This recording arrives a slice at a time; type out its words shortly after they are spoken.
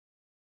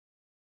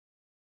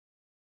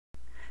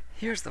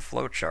Here's the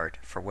flowchart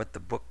for what the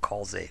book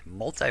calls a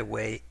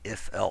multi-way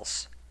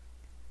if-else.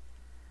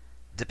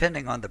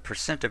 Depending on the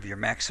percent of your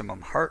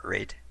maximum heart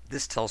rate,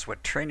 this tells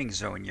what training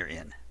zone you're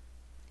in.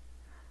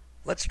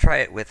 Let's try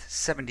it with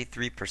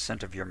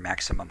 73% of your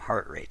maximum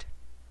heart rate.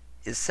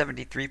 Is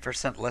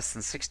 73% less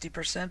than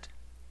 60%?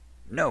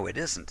 No, it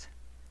isn't.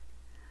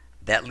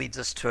 That leads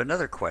us to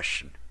another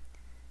question.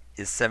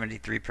 Is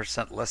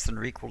 73% less than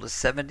or equal to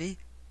 70?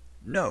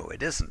 No,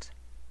 it isn't.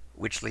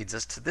 Which leads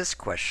us to this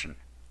question.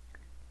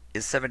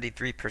 Is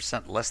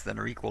 73% less than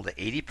or equal to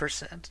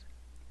 80%?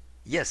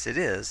 Yes, it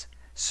is,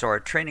 so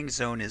our training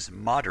zone is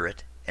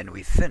moderate and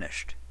we've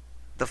finished.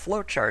 The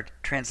flowchart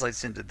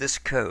translates into this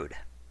code.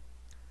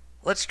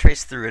 Let's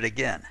trace through it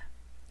again.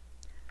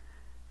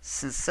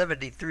 Since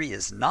 73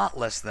 is not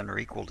less than or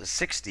equal to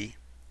 60,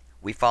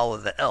 we follow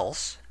the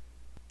else,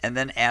 and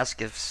then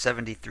ask if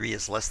 73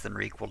 is less than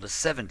or equal to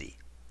 70.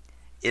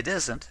 It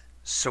isn't,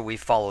 so we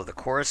follow the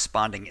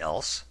corresponding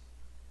else.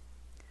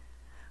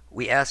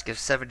 We ask if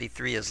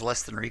 73 is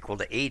less than or equal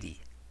to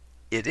 80.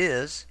 It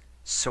is,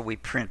 so we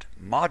print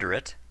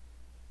moderate,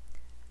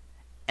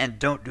 and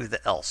don't do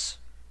the else.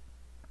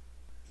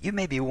 You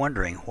may be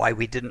wondering why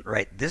we didn't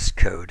write this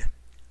code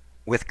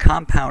with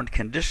compound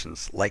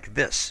conditions like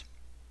this.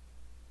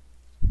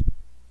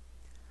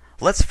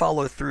 Let's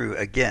follow through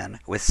again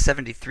with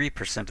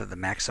 73% of the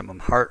maximum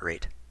heart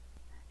rate.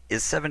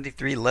 Is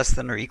 73 less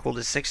than or equal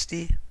to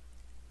 60?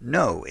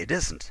 No, it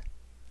isn't.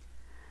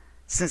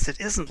 Since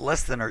it isn't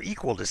less than or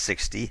equal to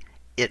 60,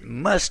 it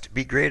must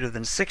be greater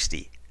than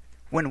 60.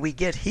 When we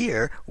get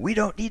here, we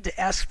don't need to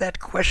ask that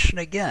question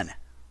again.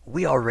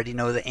 We already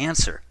know the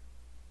answer.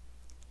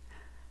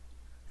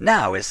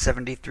 Now, is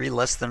 73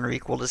 less than or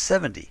equal to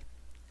 70?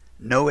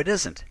 No, it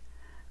isn't.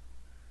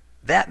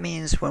 That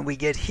means when we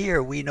get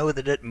here, we know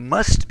that it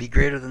must be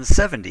greater than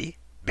 70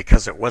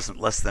 because it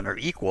wasn't less than or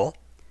equal,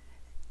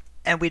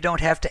 and we don't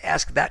have to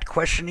ask that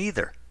question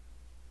either.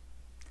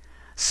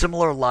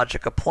 Similar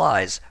logic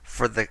applies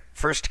for the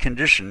first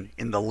condition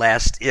in the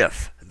last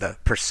if, the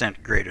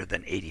percent greater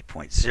than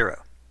 80.0.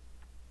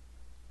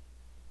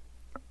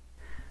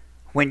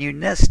 When you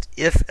nest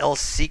if-else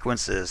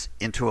sequences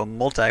into a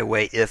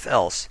multi-way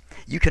if-else,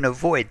 you can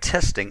avoid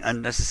testing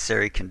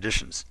unnecessary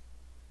conditions.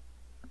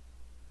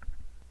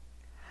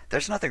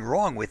 There's nothing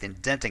wrong with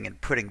indenting and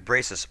putting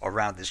braces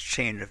around this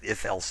chain of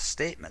if-else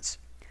statements.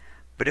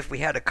 But if we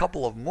had a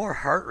couple of more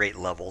heart rate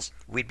levels,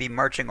 we'd be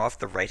marching off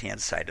the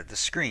right-hand side of the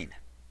screen.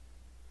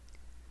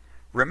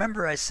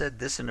 Remember I said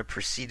this in a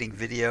preceding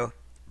video?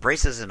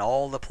 Braces in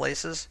all the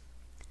places?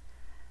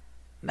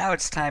 Now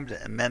it's time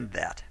to amend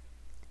that.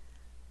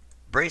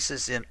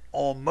 Braces in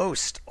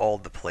almost all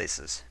the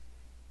places.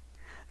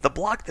 The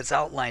block that's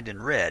outlined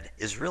in red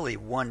is really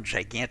one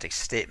gigantic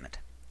statement.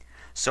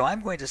 So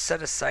I'm going to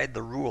set aside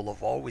the rule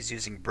of always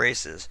using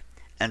braces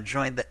and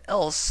join the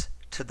else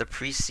to the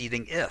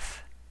preceding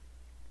if.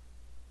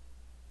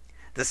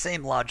 The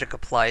same logic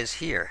applies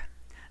here.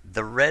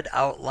 The red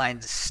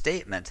outlined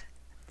statement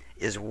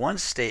is one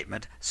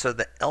statement, so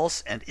the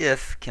else and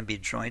if can be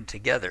joined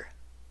together.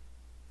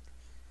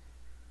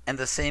 And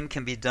the same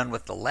can be done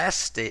with the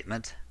last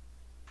statement,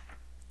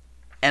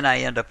 and I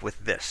end up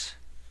with this.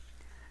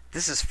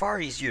 This is far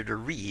easier to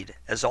read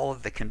as all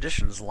of the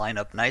conditions line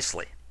up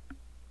nicely.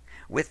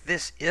 With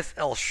this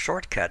if-else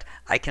shortcut,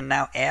 I can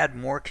now add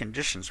more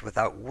conditions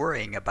without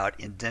worrying about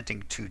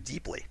indenting too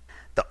deeply.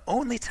 The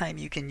only time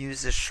you can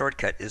use this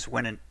shortcut is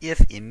when an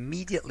if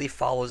immediately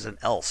follows an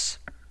else.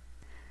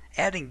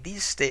 Adding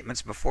these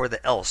statements before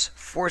the else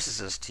forces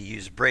us to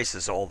use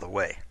braces all the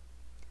way.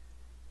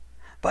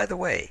 By the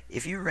way,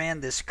 if you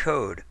ran this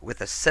code with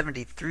a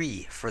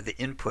 73 for the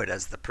input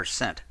as the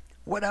percent,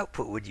 what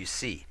output would you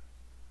see?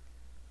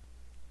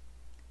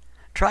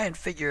 Try and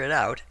figure it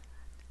out,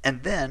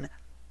 and then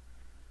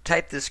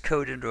type this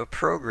code into a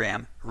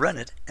program, run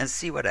it, and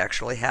see what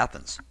actually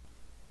happens.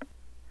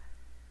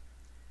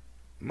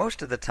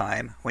 Most of the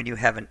time, when you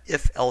have an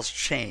if-else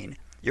chain,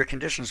 your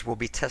conditions will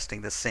be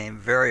testing the same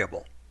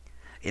variable.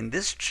 In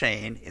this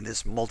chain, in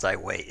this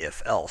multi-way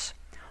if-else,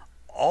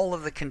 all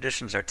of the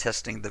conditions are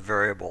testing the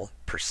variable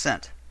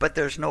percent, but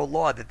there's no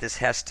law that this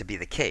has to be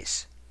the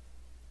case.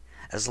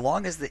 As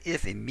long as the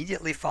if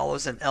immediately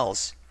follows an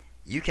else,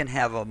 you can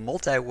have a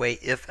multi-way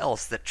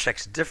if-else that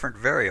checks different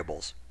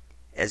variables,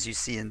 as you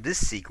see in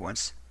this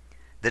sequence,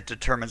 that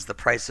determines the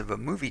price of a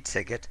movie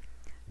ticket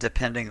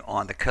depending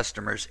on the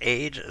customer's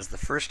age as the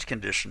first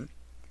condition,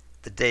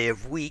 the day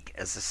of week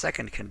as the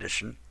second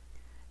condition,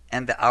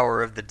 and the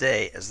hour of the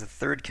day as the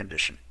third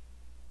condition.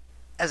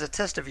 As a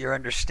test of your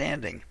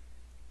understanding,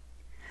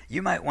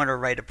 you might want to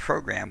write a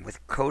program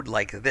with code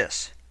like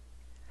this.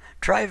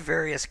 Try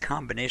various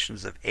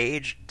combinations of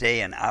age, day,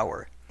 and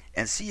hour,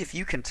 and see if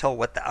you can tell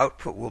what the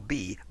output will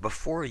be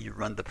before you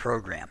run the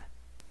program.